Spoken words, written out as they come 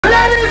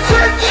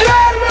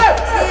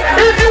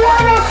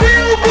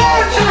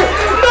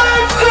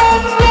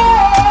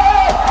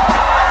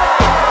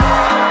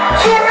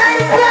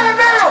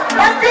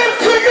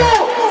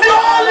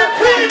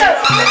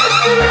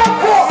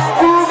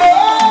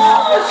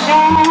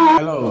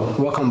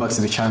welcome back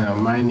to the channel.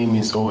 My name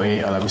is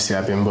O.A. Olabisi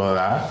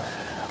Abimbola.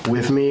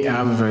 With me, I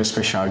have a very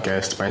special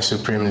guest, my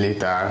supreme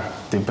leader,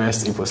 the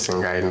best Igbo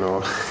singer I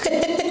know.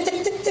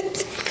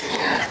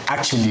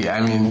 Actually, I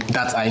mean,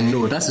 that I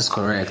know, that is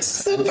correct.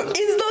 It's not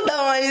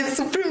that one, it's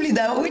supreme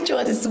leader. Which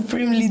one is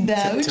supreme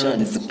leader? Which one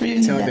is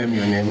supreme leader? Tell them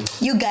your name.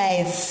 You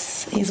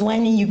guys, it's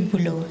whining you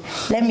below.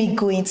 Let me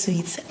go into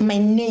it. My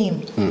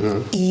name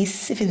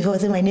is, if it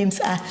wasn't my name's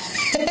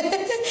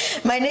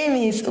my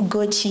name is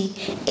Ugoccie,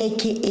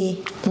 aka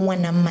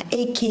Wanama,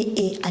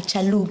 aka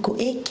Achalugo,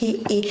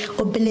 aka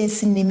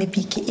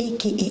Obelensinemebike,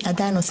 aka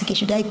Adanosike.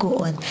 Should I go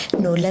on?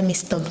 No, let me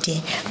stop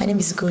there. My name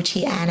is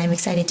Ugoccie and I'm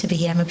excited to be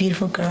here. I'm a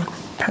beautiful girl.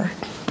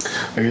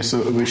 Okay,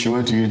 so Ugoccie,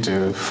 what do you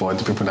do for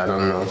the people that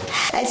don't know?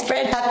 I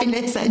spread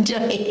happiness and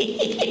joy.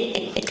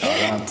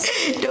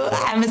 No,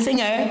 I'm a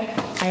singer.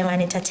 I'm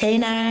an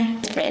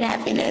entertainer. Spread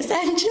happiness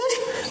and joy.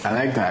 I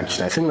like that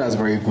actually. I think that's a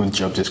very good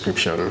job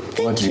description.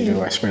 What do you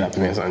do? I spread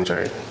happiness and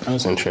joy. I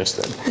was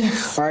interested.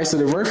 Yes. Alright, so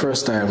the very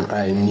first time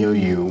I knew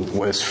you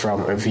was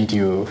from a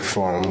video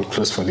from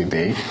Close for the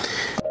Day.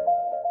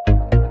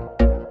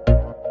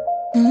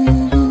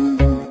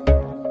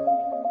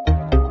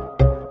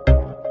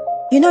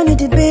 You don't need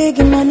the big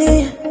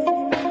money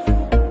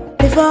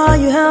before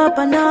you help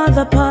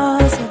another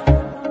person.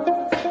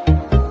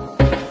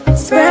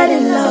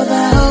 Spreading love,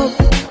 I hope,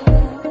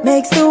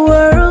 makes the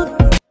world.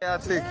 Yeah,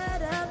 take.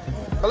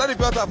 Let the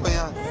build up,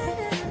 man.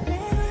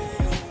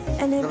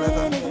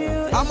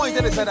 How much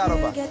did they say that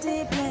rubber?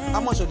 How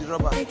much of the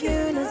rubber?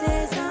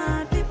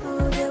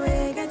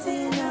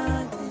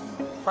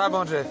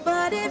 500.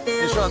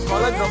 Insurance,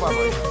 collect rubber.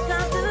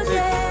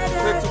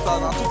 Take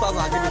 2,000. 2,000,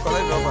 I give you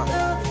collect rubber.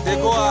 They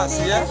go ass,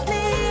 yeah?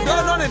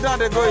 No, they don't,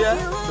 they go, yeah?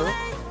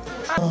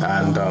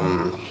 And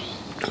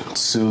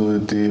to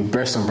the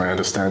best of my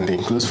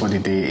understanding, Close for the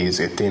Day is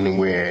a thing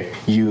where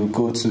you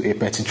go to a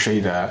petty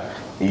trader,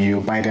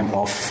 you buy them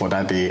off for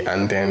that day,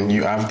 and then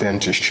you have them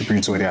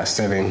distribute what they are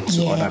selling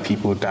to other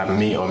people that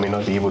may or may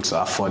not be able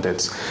to afford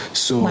it.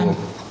 So,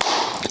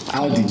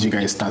 how did you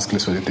guys start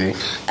Close for the Day?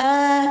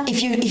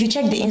 If you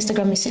check the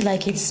Instagram, you see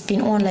like it's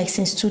been on like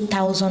since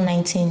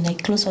 2019.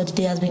 Like Close for the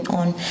Day has been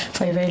on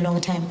for a very long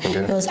time. Okay.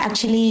 It was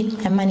actually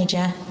a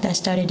manager that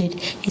started it.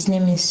 His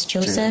name is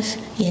Joseph.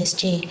 Jay. Yes,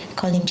 Jay.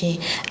 Call him Jay.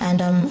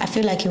 And I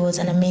feel like it was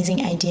an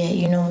amazing idea.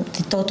 You know,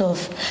 the thought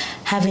of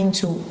having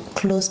to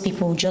close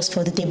people just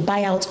for the day,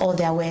 buy out all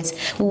their wares.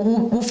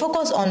 We'll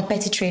focus on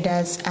petty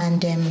traders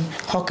and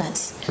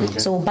hawkers. Okay.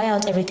 So we'll buy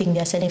out everything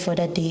they're selling for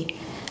that day,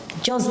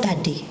 just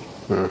that day.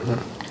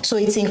 So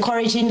it's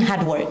encouraging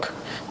hard work.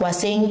 We're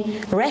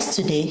saying rest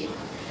today,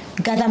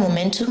 gather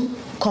momentum,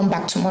 come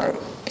back tomorrow.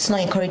 It's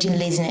not encouraging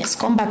laziness.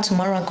 Come back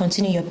tomorrow and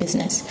continue your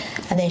business,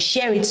 and then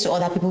share it to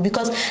other people,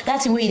 because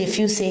that's the way they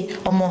feel. Say,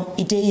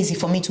 it's easy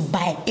for me to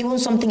buy even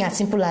something as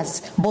simple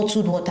as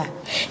bottled water.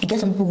 You get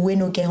some people who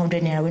no get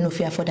 100 naira, we no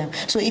fear for them.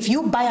 So if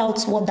you buy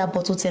out what that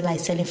bottled seller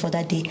is selling for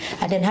that day,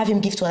 and then have him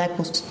give to other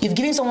people, you've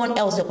given someone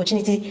else the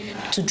opportunity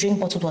to drink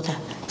bottled water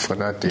for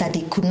that day that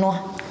they could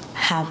not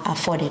have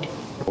afforded.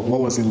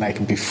 What was it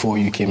like before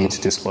you came into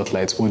the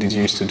spotlight? What did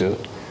you used to do?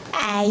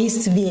 I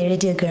used to be a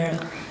radio girl.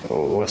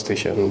 Oh, what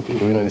station? Do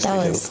you know the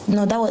station?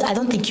 That was, I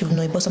don't think you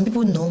know it, but some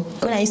people know.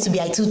 When I used to be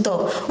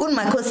iTooTok, when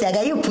my coach said,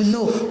 you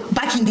know,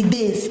 back in the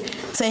days,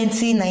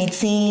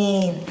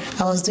 2019,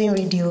 I was doing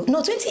radio.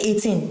 No,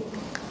 2018.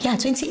 Yeah,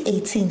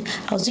 2018.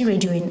 I was doing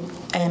radio in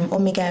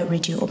Omega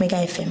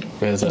FM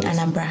in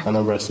Anambra.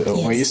 Anambra. So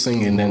yes. Were you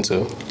singing then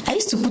too? I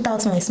used to put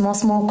out my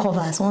small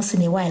covers once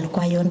in a while,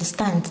 you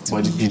understand.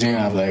 But you didn't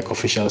have like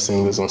official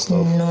singles and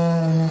stuff?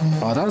 No.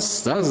 Oh,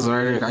 that's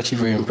actually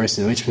very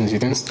impressive, which means you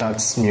didn't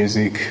start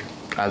music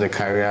as a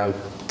career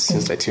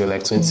since like you were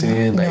like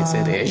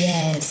 2019-ish?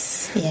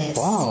 Yes.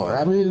 Wow,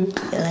 I mean,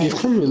 you've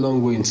come a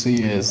long way in 2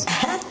 years.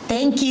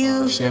 Thank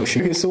you.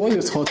 Okay, so what's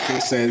your thought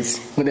process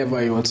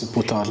whenever you want to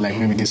put out like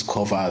maybe these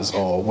covers,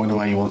 or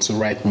whenever you want to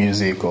write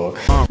music? Or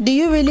do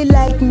you really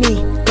like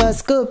me?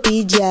 Cause go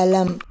PG.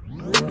 Am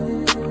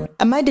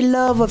I the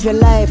love of your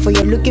life, or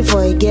you're looking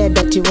for a girl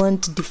that you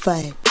want to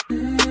define?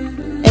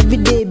 Every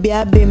day be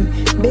a bim,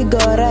 big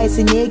or rice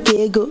in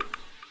go.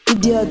 I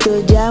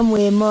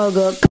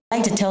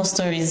like to tell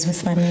stories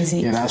with my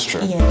music. Yeah, that's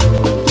true. Yeah.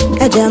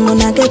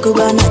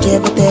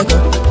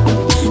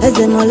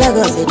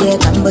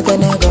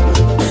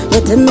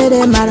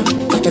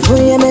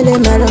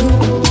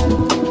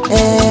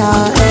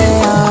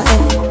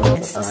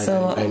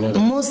 So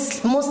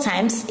most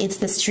times it's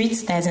the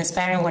streets that is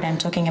inspiring what I'm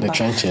talking about. The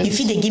trenches.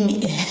 If they give me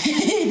the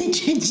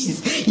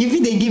trenches,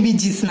 if they give me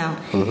this now,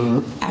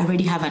 I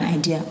already have an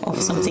idea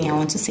of something I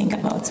want to think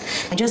about.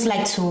 I just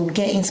like to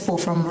get inspo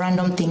from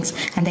random things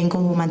and then go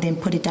home and then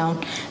put it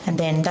down, and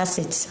then that's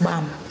it.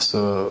 Bam.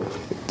 So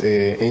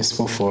the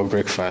inspo for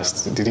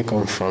breakfast, did it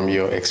come from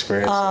your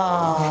experience?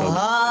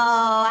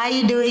 Why are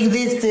you doing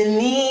this to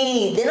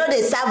me? They know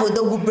they serve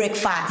Odogu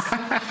breakfast.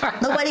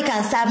 Nobody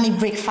can serve me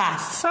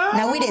breakfast.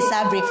 Now we they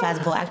serve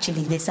breakfast, but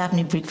actually they serve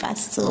me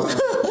breakfast. So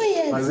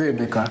yes. Was it a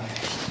baker?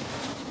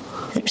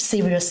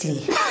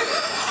 Seriously.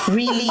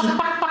 Really?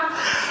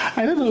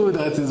 I don't know who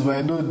that is, but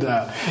I know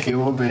that it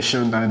won't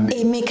mention that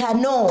name. Emeka,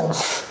 no.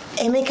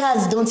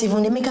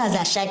 Emekas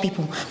are shy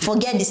people.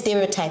 Forget the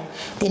stereotype.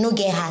 They don't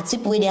get heart.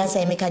 People when they answer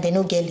Emeka, they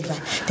don't get liver.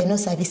 They don't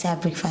service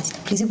have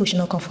breakfast. Please, people should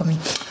not come for me.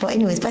 But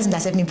anyways, person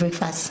that served me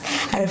breakfast,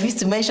 I refuse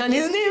to mention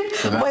his name.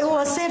 But it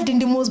was served in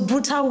the most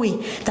brutal way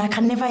that I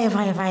can never,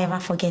 ever, ever, ever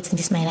forget in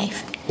this my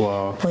life.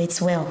 Wow. But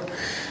it's well.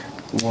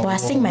 But I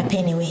sing my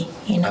pain away,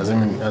 you know.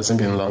 Has it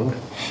been long?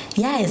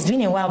 Yeah, it's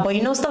been a while. But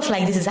you know, stuff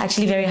like this is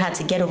actually very hard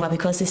to get over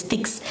because it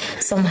sticks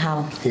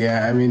somehow.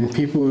 Yeah, I mean,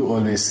 people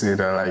always say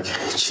that, like,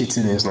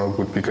 cheating is not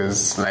good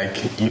because,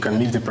 like, you can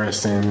leave the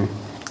person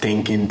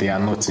thinking they are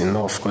not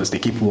enough because they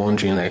keep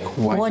wondering, like,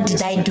 what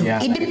did I do?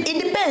 Yeah.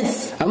 It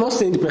depends. I'm not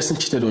saying the person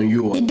cheated on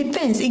you. It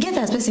depends. You get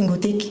as person go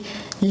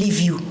leave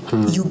you.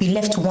 You'll be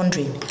left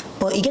wondering.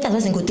 But you get as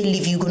person go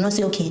leave you, go not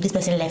say, okay, this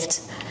person left.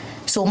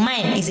 So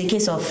mine is a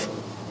case of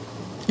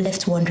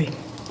left wondering.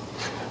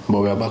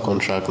 But we are back on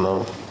track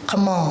now.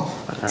 Come on.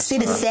 Yes, See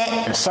the set?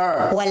 Yes,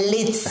 sir. Well,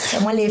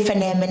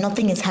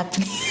 nothing is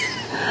happening.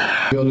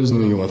 You always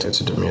knew you wanted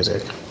to do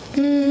music.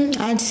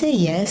 I'd say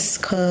yes,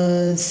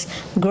 because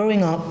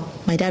growing up,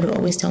 my dad would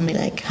always tell me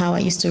like how I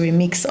used to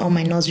remix all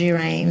my nursery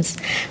rhymes.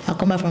 I'll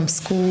come back from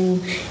school.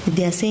 If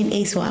they are saying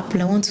Ace or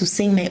Apple, I want to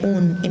sing my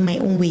own in my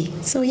own way.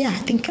 So yeah, I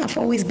think I've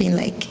always been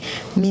like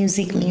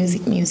music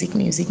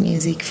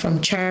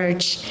from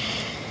church.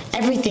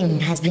 Everything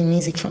has been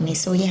music for me,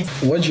 so yes.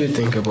 What do you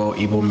think about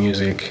Igbo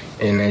music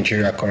in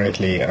Nigeria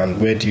currently,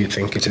 and where do you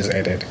think it is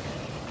headed?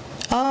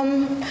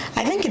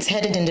 I think it's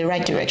headed in the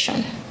right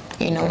direction.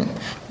 You know,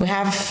 we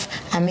have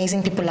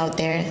amazing people out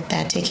there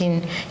that are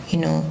taking, you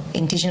know,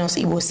 indigenous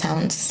Igbo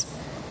sounds,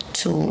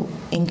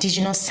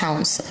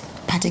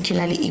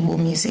 particularly Igbo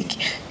music,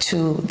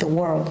 to the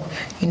world.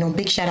 You know,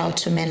 big shout out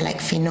to men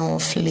like Fino,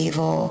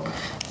 Flavor,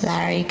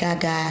 Larry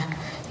Gaga.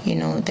 You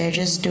know, they're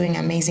just doing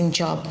an amazing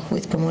job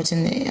with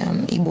promoting the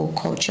Igbo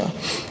culture.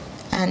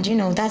 And, you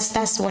know,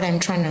 that's what I'm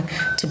trying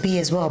to be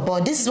as well.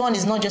 But this one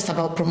is not just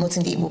about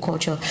promoting the Igbo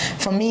culture.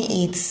 For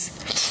me,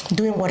 it's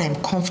doing what I'm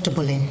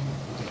comfortable in.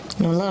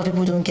 You know, a lot of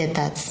people don't get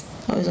that.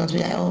 I always want to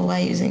be like, oh, why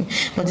are you using?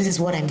 But this is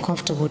what I'm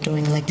comfortable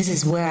doing. Like, this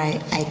is where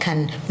I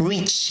can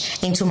reach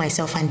into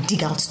myself and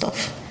dig out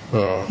stuff.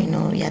 Oh. You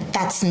know, yeah,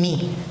 that's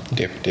me.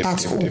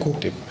 That's Ugo.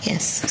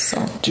 Yes,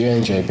 so. Do you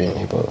enjoy being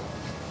Igbo?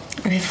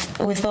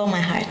 With all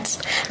my heart.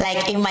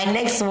 Like in my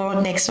next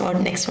world, I still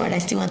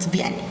want to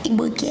be an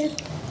Igbo girl.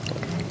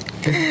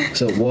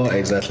 So what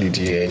exactly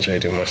do you enjoy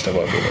the most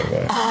about being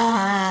Igbo?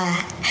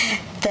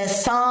 The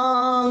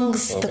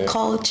songs, the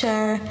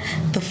culture,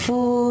 the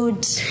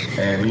food.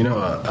 And you know,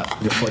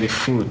 for the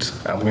food,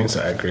 I'm going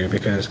to agree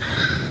because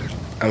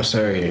I'm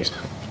sorry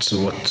to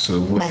you are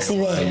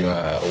watching.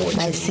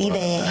 I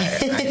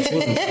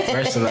think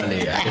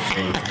personally, I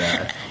think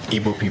that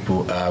Igbo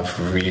people have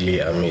really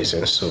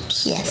amazing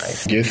soups. Yes.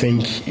 Like, do you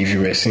think if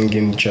you were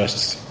singing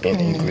just in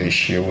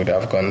English, you would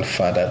have gone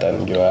farther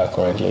than you are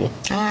currently?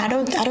 I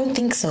don't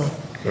think so.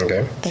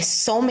 Okay. There's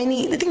so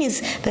many. The thing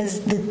is,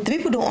 the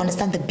people don't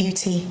understand the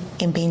beauty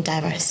in being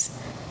diverse.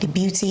 The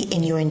beauty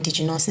in your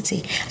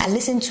indigenosity. I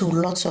listen to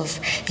lots of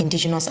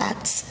indigenous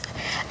acts,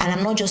 and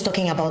I'm not just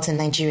talking about in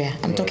Nigeria.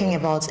 I'm talking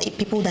about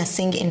people that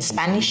sing in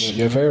Spanish.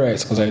 You're very right,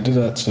 because I do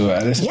that too.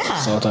 I listen to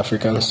South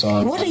African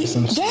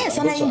songs. Yes,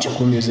 and I enjoy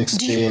Apple Music,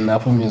 Spain,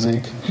 Apple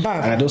Music, and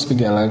I don't speak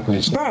their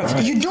language.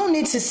 Right. You don't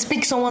need to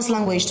speak someone's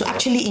language to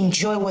actually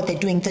enjoy what they're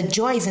doing. The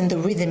joy is in the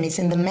rhythm, it's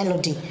in the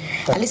melody.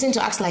 I listen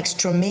to acts like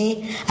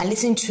Stromae. I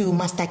listen to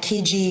Master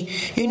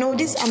KG. You know,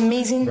 this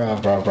amazing.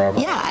 Bravo.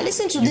 Yeah, I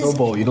listen to this.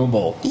 You don't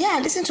ball.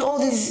 Yeah, listen to all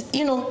this,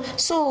 you know.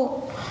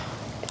 So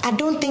I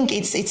don't think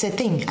it's a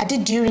thing. I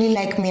did Do You Really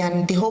Like Me,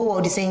 and the whole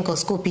world is saying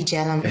Koskopi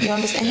Jalam. You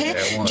understand?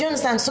 Do you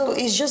understand? So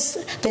it's just,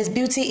 there's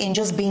beauty in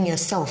just being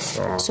yourself.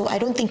 So I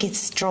don't think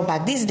it's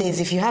drawback. These days,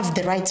 if you have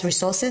the right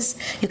resources,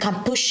 you can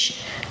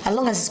push, as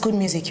long as it's good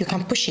music, you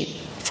can push it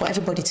for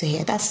everybody to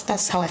hear.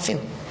 That's how I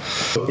feel.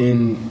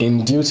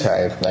 In due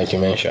time, like you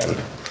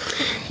mentioned,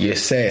 you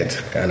said,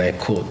 and I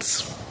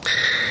quote,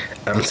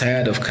 "I'm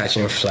tired of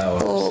catching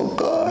flowers. Oh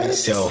God.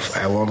 Myself,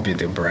 I won't be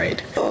the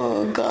bride."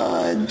 Oh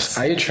God.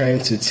 Are you trying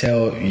to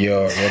tell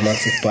your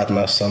romantic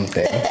partner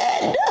something?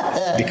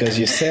 Because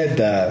you said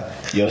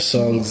that your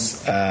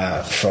songs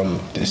are from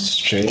the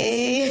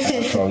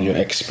street, from your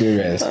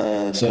experience.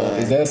 So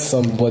is there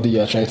somebody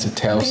you're trying to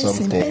tell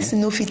something?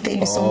 Person no fit tell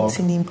you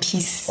something in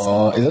peace.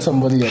 Or is there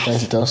somebody you're trying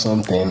to tell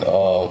something?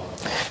 Or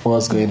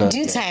what's going on?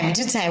 Due time.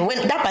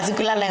 When that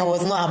particular line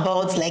was not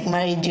about like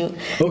marriage.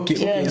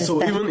 Okay.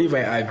 So even if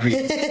I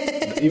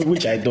agree,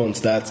 which I don't,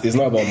 that is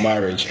not about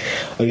marriage.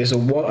 Okay, so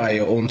what are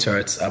your own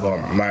thoughts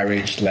about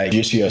marriage? Like,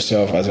 you see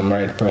yourself as a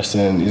married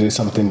person? Is it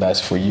something that's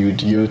for you?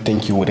 Do you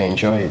think you would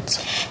enjoy it?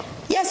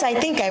 Yes, I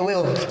think I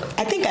will.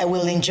 I think I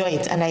will enjoy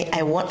it, and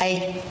I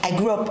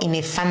grew up in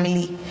a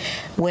family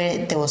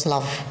where there was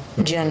love.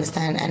 Do you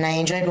understand? And I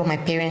enjoyed what my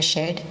parents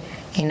shared.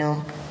 You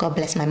know, God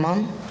bless my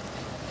mom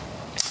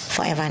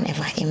forever and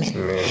ever. Amen.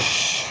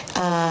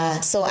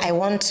 So I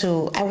want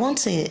to,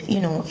 you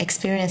know,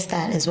 experience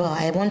that as well.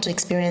 I want to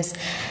experience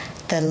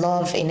the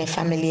love in a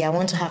family. I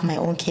want to have my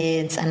own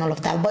kids and all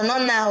of that. But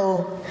not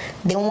now.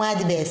 They want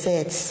the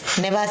set.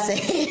 Never say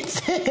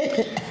it.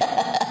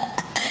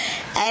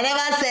 I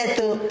never said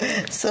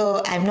to.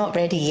 So I'm not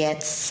ready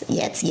yet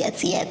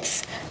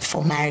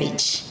for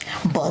marriage.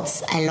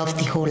 But I love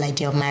the whole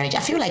idea of marriage. I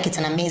feel like it's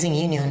an amazing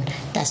union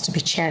that's to be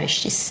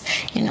cherished.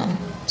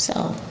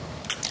 So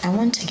I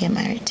want to get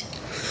married.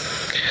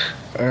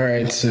 All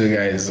right, so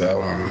guys,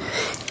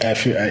 I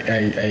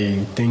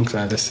think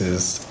that this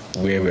is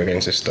where we're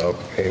going to stop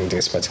in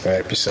this particular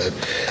episode.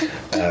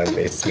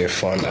 It's been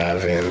fun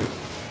having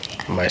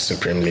my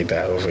supreme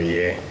leader over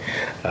here.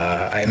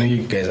 I know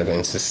you guys are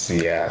going to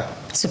see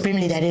supreme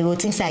leader. They will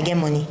think I get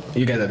money.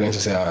 You guys are going to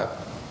see her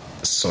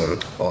soon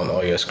on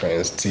all your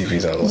screens,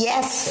 TVs, and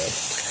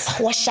yes.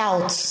 Watch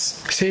out.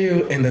 See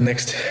you in the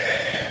next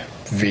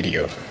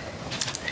video.